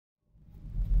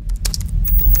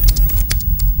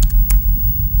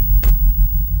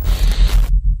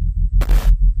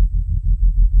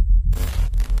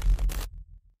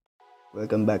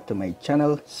welcome back to my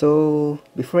channel. So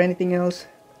before anything else,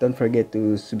 don't forget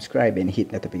to subscribe and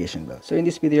hit notification bell. So in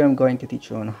this video, I'm going to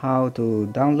teach you on how to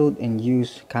download and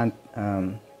use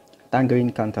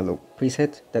Tangerine Cantaloupe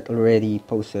preset that already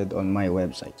posted on my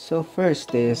website. So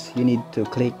first is you need to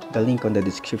click the link on the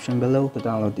description below to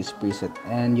download this preset,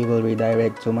 and you will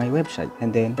redirect to my website.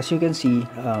 And then as you can see,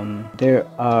 there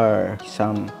are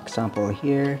some example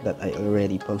here that I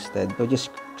already posted. So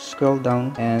just scroll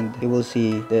down and you will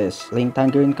see this link,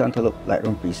 Tangerine Cantaloupe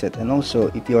Lightroom Preset. And also,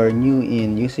 if you are new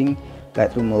in using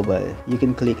Lightroom Mobile, you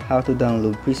can click how to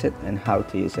download preset and how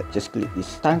to use it. Just click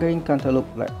this Tangerine Cantaloupe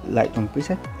Lightroom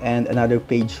Preset and another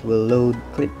page will load.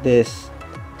 Click this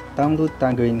download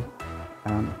Tangerine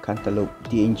Cantaloupe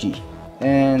DNG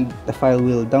and the file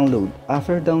will download.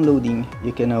 After downloading,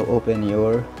 you can now open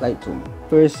your Lightroom.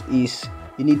 First is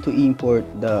you need to import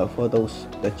the photos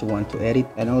that you want to edit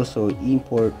and also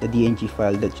import the DNG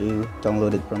file that you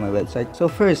downloaded from my website. So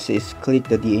first is click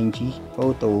the DNG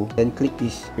photo, then click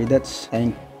these three dots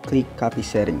and click copy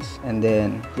settings and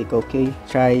then click OK.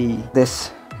 Try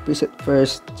this preset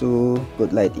first to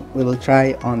good lighting. We will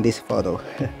try on this photo.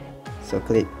 So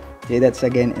click three dots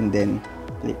again and then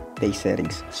click paste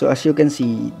settings. So as you can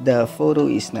see, the photo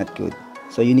is not good.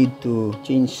 So you need to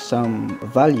change some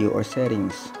value or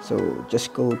settings. So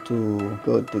just go to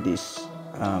this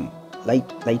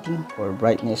lighting or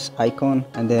brightness icon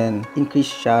and then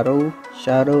increase shadow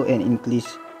and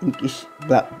increase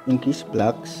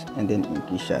blacks and then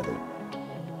increase shadow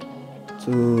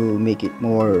to make it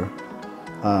more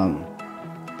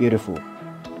beautiful.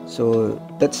 So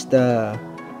that's the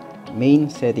main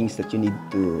settings that you need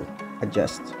to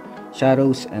adjust.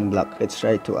 Shadows and black. Let's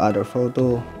try to other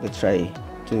photo. Let's try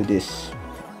to this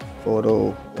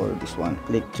photo or this one.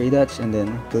 Click three dots and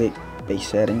then click paste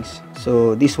settings.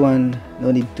 So this one,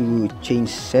 no need to change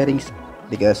settings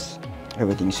because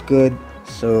everything's good.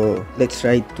 So let's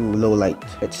try to low light.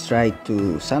 Let's try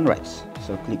to sunrise.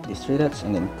 So click these three dots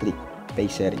and then click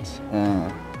paste settings.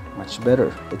 Much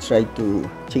better. Let's try to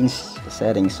change the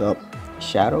settings of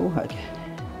shadow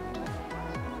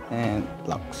and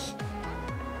blacks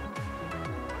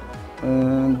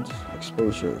and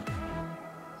exposure.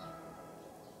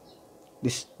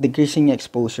 This decreasing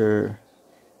exposure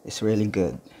is really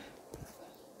good.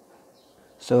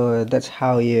 So that's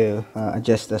how you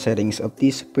adjust the settings of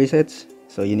these presets.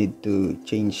 So you need to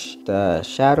change the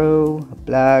shadow,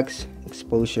 blacks,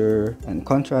 exposure and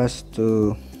contrast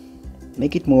to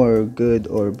make it more good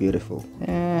or beautiful.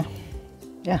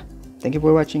 Yeah, thank you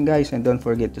for watching, guys, and don't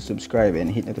forget to subscribe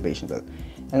and hit notification bell.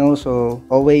 And also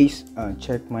always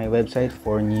check my website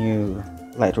for new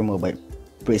Lightroom mobile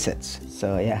presets.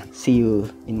 So yeah, see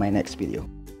you in my next video.